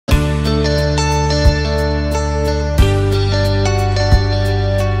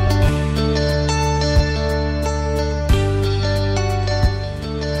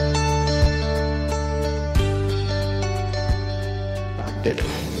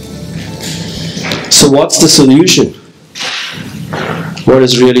So what's the solution? What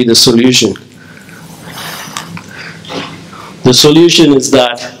is really the solution? The solution is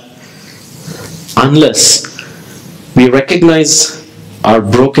that unless we recognize our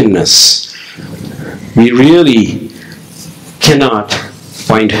brokenness, we really cannot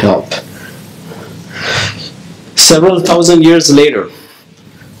find help. Several thousand years later,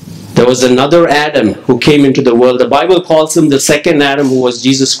 there was another Adam who came into the world. The Bible calls him the second Adam, who was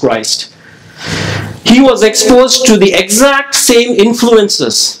Jesus Christ. He was exposed to the exact same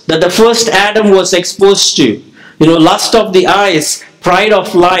influences that the first Adam was exposed to. Lust of the eyes, pride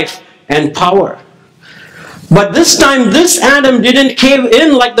of life, and power. But this time, this Adam didn't cave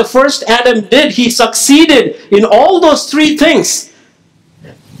in like the first Adam did. He succeeded in all those three things.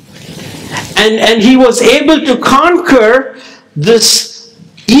 And he was able to conquer this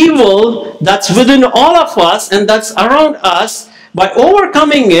evil that's within all of us and that's around us by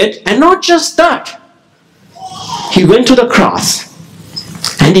overcoming it. And not just that. He went to the cross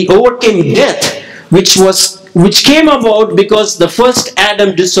and he overcame death, which came about because the first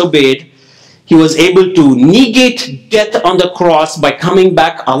Adam disobeyed. He was able to negate death on the cross by coming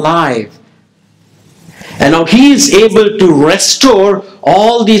back alive. And now he is able to restore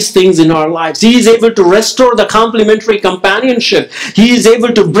all these things in our lives. He is able to restore the complementary companionship. He is able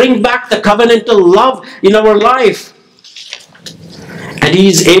to bring back the covenantal love in our life. And he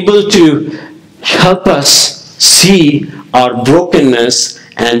is able to help us see our brokenness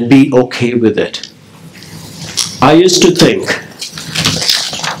and be okay with it. I used to think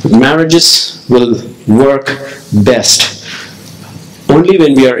marriages will work best only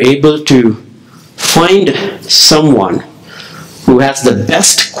when we are able to find someone who has the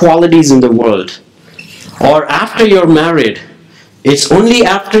best qualities in the world. Or after you're married, it's only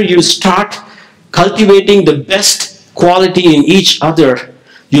after you start cultivating the best quality in each other,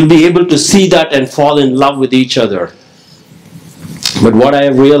 you'll be able to see that and fall in love with each other. But what I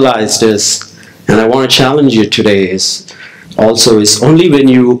have realized is, and I want to challenge you today, is only when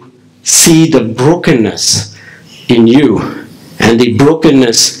you see the brokenness in you and the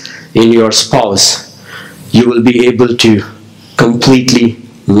brokenness in your spouse, you will be able to completely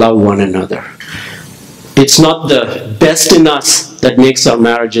love one another. It's not the best in us that makes our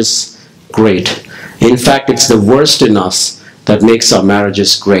marriages great. In fact, it's the worst in us that makes our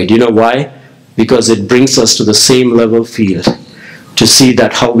marriages great. You know why? Because it brings us to the same level field to see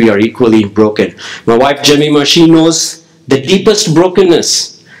that how we are equally broken. My wife Jemima, she knows the deepest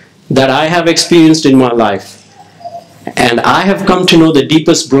brokenness that I have experienced in my life. And I have come to know the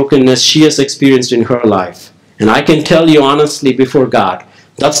deepest brokenness she has experienced in her life. And I can tell you honestly before God,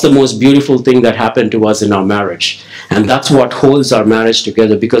 that's the most beautiful thing that happened to us in our marriage. And that's what holds our marriage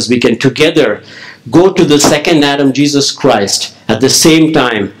together, because we can together go to the second Adam, Jesus Christ, at the same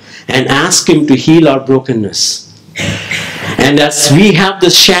time and ask him to heal our brokenness. And as we have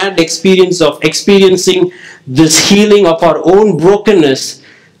this shared experience of experiencing this healing of our own brokenness,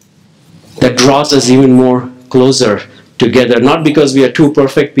 that draws us even more closer together. Not because we are two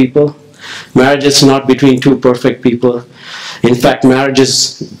perfect people. Marriage is not between two perfect people. In fact, marriage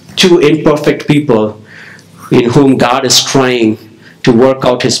is two imperfect people in whom God is trying to work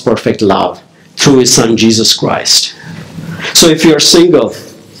out his perfect love through his son Jesus Christ. So if you're single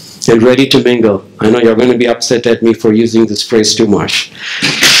and ready to mingle, I know you're going to be upset at me for using this phrase too much.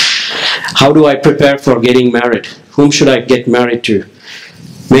 How do I prepare for getting married? Whom should I get married to?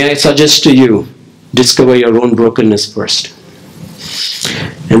 May I suggest to you, discover your own brokenness first.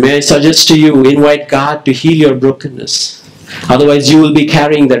 And may I suggest to you, invite God to heal your brokenness. Otherwise, you will be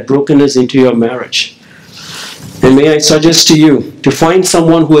carrying that brokenness into your marriage. And may I suggest to you to find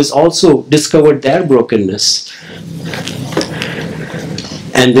someone who has also discovered their brokenness.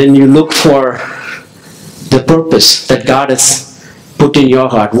 And then you look for the purpose that God has put in your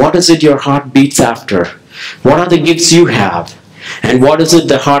heart. What is it your heart beats after? What are the gifts you have? And what is it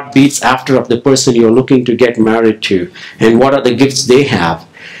the heart beats after of the person you're looking to get married to? And what are the gifts they have?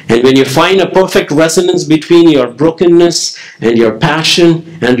 And when you find a perfect resonance between your brokenness and your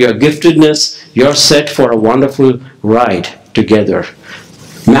passion and your giftedness, you're set for a wonderful ride together.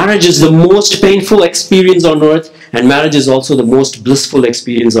 Marriage is the most painful experience on earth, and marriage is also the most blissful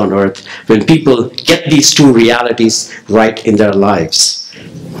experience on earth when people get these two realities right in their lives.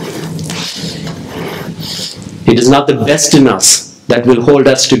 It is not the best in us that will hold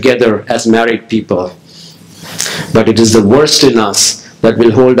us together as married people, but it is the worst in us that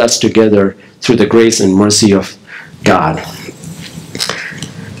will hold us together through the grace and mercy of God.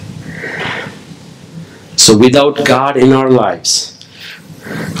 So without God in our lives,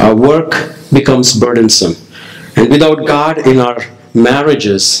 our work becomes burdensome. And without God in our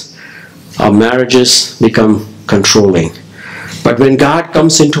marriages, our marriages become controlling. But when God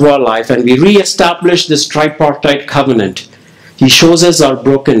comes into our life and we re-establish this tripartite covenant, He shows us our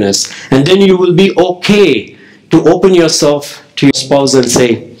brokenness, and then you will be okay to open yourself to your spouse and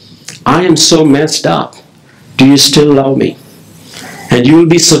say, I am so messed up. Do you still love me? And you will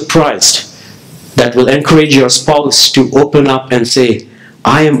be surprised. That will encourage your spouse to open up and say,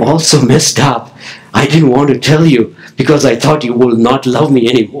 I am also messed up. I didn't want to tell you because I thought you will not love me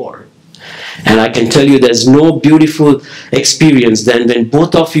anymore. And I can tell you there's no beautiful experience than when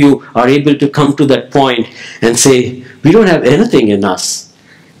both of you are able to come to that point and say, we don't have anything in us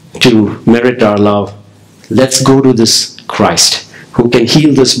to merit our love. Let's go to this Christ who can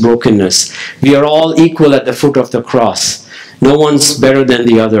heal this brokenness. We are all equal at the foot of the cross. No one's better than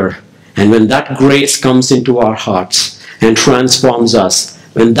the other. And when that grace comes into our hearts and transforms us,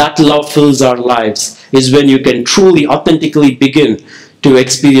 when that love fills our lives, is when you can truly, authentically begin to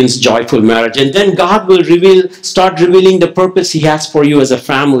experience joyful marriage. And then God will start revealing the purpose He has for you as a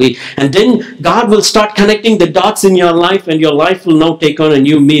family. And then God will start connecting the dots in your life, and your life will now take on a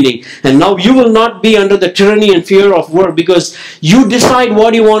new meaning. And now you will not be under the tyranny and fear of work, because you decide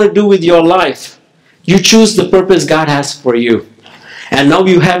what you want to do with your life. You choose the purpose God has for you. And now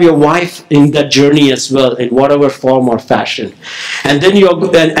you have your wife in that journey as well, in whatever form or fashion. And then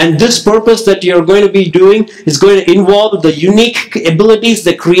and this purpose that you're going to be doing is going to involve the unique abilities,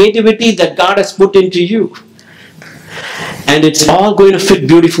 the creativity that God has put into you. And it's all going to fit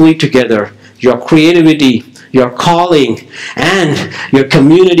beautifully together. Your creativity, your calling, and your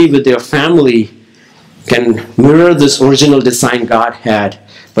community with your family can mirror this original design God had.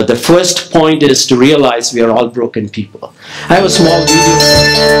 But the first point is to realize we are all broken people. I have a small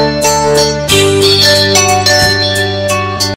video.